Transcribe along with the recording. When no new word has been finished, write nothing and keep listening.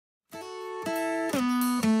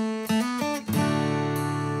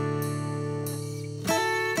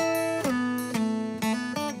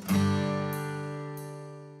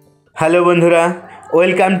Hello বন্ধুরা,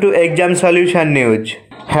 welcome to exam solution news.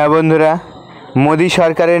 হ্যাঁ বন্ধুরা, মোদি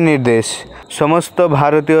সরকারের নির্দেশ সমস্ত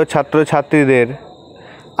ভারতীয় ছাত্রছাত্রীদের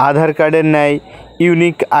আধার কার্ডের ন্যায়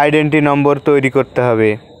ইউনিক আইডেন্টি নম্বর তৈরি করতে হবে।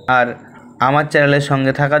 আর আমার চ্যানেলের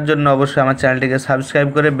সঙ্গে থাকার জন্য অবশ্যই আমার চ্যানেলটিকে সাবস্ক্রাইব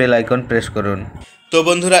করে বেল আইকন প্রেস করুন। তো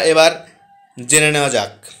বন্ধুরা, এবার জেনে নেওয়া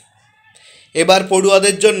যাক। এবার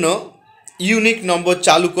পড়ুয়াদের জন্য ইউনিক নম্বর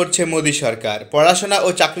চালু করছে মোদি সরকার। পড়াশোনা ও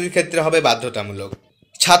চাকরির ক্ষেত্রে হবে বাধ্যতামূলক।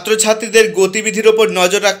 ছাত্রছাত্রীদের গতিবিধির ওপর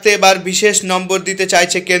নজর রাখতে এবার বিশেষ নম্বর দিতে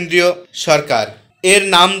চাইছে কেন্দ্রীয় সরকার। এর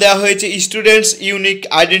নাম দেওয়া হয়েছে স্টুডেন্টস ইউনিক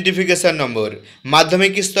আইডেন্টিফিকেশন নম্বর।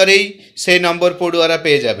 মাধ্যমিক স্তরেই সেই নম্বর পড়ুয়ারা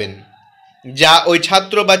পেয়ে যাবেন, যা ওই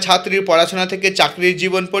ছাত্র বা ছাত্রীর পড়াশোনা থেকে চাকরির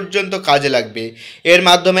জীবন পর্যন্ত কাজে লাগবে। এর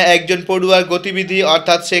মাধ্যমে একজন পড়ুয়ার গতিবিধি,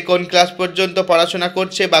 অর্থাৎ সে কোন ক্লাস পর্যন্ত পড়াশোনা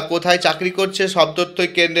করছে বা কোথায় চাকরি করছে, সব তথ্যই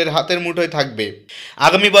কেন্দ্রের হাতের মুঠোয় থাকবে।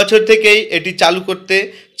 আগামী বছর থেকেই এটি চালু করতে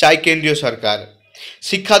চায় কেন্দ্রীয় সরকার।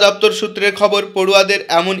 শিক্ষা দপ্তর সূত্রের খবর, পড়ুয়াদের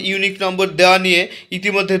এমন ইউনিক নম্বর দেওয়া নিয়ে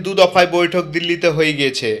ইতিমধ্যে 2 দফায় বৈঠক দিল্লিতে হয়ে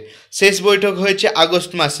গিয়েছে। শেষ বৈঠক হয়েছে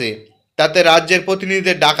আগস্ট মাসে। তাতে রাজ্যের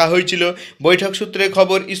প্রতিনিধিদের ডাকা হয়েছিল। বৈঠক সূত্রে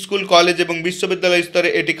খবর, স্কুল, কলেজ এবং বিশ্ববিদ্যালয় স্তরে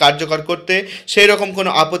এটি কার্যকর করতে সেই রকম কোনো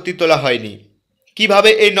আপত্তি তোলা হয়নি। কিভাবে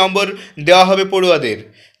এই নম্বর দেওয়া হবে পড়ুয়াদের?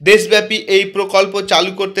 দেশব্যাপী এই প্রকল্প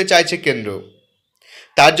চালু করতে চাইছে কেন্দ্র।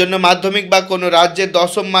 তার জন্য মাধ্যমিক বা কোনো রাজ্যের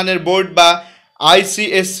 10ম মানের বোর্ড বা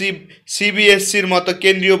আইসিএসসি, সিবিএসসির মতো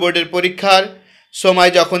কেন্দ্রীয় বোর্ডের পরীক্ষার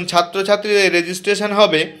সময় যখন ছাত্রছাত্রীদের রেজিস্ট্রেশন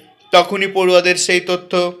হবে, তখনই পড়ুয়াদের সেই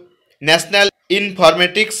তথ্য ন্যাশনাল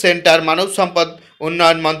ইনফরমেটিক্স সেন্টার মানব সম্পদ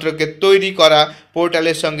উন্নয়ন মন্ত্রকের তৈরি করা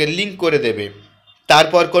পোর্টালের সঙ্গে লিঙ্ক করে দেবে।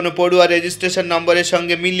 তারপর কোনো পড়ুয়া রেজিস্ট্রেশন নম্বরের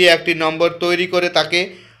সঙ্গে মিলিয়ে একটি নম্বর তৈরি করে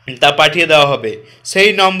তা পাঠিয়ে দেওয়া হবে।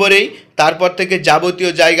 সেই নম্বরেই তারপর থেকে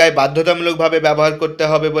যাবতীয় জায়গায় বাধ্যতামূলকভাবে ব্যবহার করতে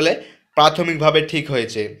হবে বলে প্রাথমিকভাবে ঠিক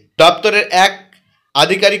হয়েছে। দপ্তরের এক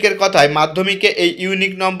আধিকারিকের কথায়, মাধ্যমিকে এই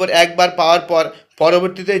ইউনিক নম্বর একবার পাওয়ার পর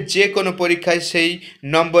পরবর্তীতে যে কোনো পরীক্ষায় সেই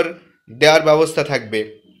নম্বর দেওয়ার ব্যবস্থা থাকবে।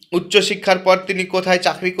 উচ্চশিক্ষার পর তিনি কোথায়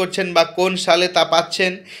চাকরি করছেন বা কোন সালে তা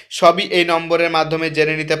পাচ্ছেন, সবই এই নম্বরের মাধ্যমে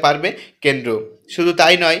জেনে নিতে পারবে কেন্দ্র। শুধু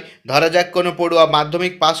তাই নয়, ধরা যাক কোনো পড়ুয়া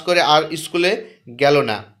মাধ্যমিক পাস করে আর স্কুলে গেল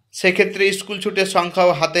না, সেক্ষেত্রে স্কুল ছুটের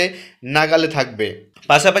সংখ্যাও হাতে নাগালে থাকবে।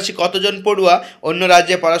 পাশাপাশি কতজন পড়ুয়া অন্য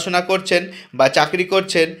রাজ্যে পড়াশোনা করছেন বা চাকরি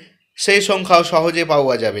করছেন, সেই সংখ্যাও সহজে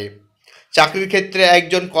পাওয়া যাবে। চাকরির ক্ষেত্রে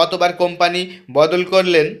একজন কতবার কোম্পানি বদল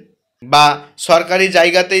করলেন বা সরকারি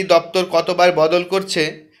জায়গাতেই দপ্তর কতবার বদল করছে,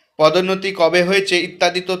 পদোন্নতি কবে হয়েছে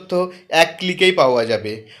ইত্যাদি তথ্য এক ক্লিকেই পাওয়া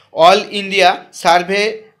যাবে। All India survey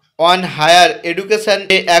on higher education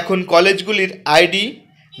এখন কলেজগুলির আইডি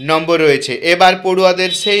নম্বর রয়েছে। এবার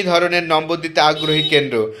পড়ুয়াদের সেই ধরনের নম্বর দিতে আগ্রহী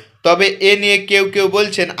কেন্দ্র। তবে এ নিয়ে কেউ কেউ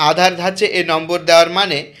বলছেন, আধার ধাঁচে এ নম্বর দেওয়ার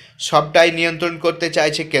মানে সবটাই নিয়ন্ত্রণ করতে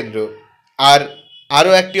চাইছে কেন্দ্র। আর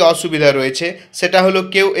আরও একটি অসুবিধা রয়েছে, সেটা হলো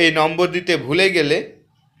কেউ এই নম্বর দিতে ভুলে গেলে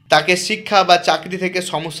তাকে শিক্ষা বা চাকরি থেকে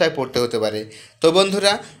সমস্যায় পড়তে হতে পারে। তো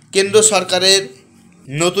বন্ধুরা, কেন্দ্র সরকারের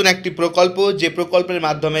নতুন একটি প্রকল্প, যে প্রকল্পের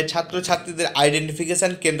মাধ্যমে ছাত্রছাত্রীদের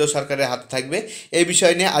আইডেন্টিফিকেশান কেন্দ্র সরকারের হাতে থাকবে, এই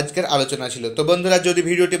বিষয় নিয়ে আজকের আলোচনা ছিল। তো বন্ধুরা, যদি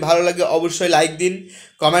ভিডিওটি ভালো লাগে অবশ্যই লাইক দিন,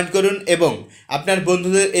 কমেন্ট করুন এবং আপনার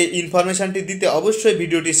বন্ধুদের এই ইনফরমেশানটি দিতে অবশ্যই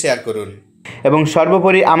ভিডিওটি শেয়ার করুন এবং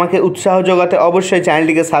সর্বোপরি আমাকে উৎসাহ যোগাতে অবশ্যই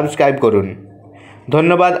চ্যানেলটিকে সাবস্ক্রাইব করুন।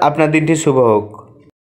 ধন্যবাদ। আপনার দিনটি শুভ হোক।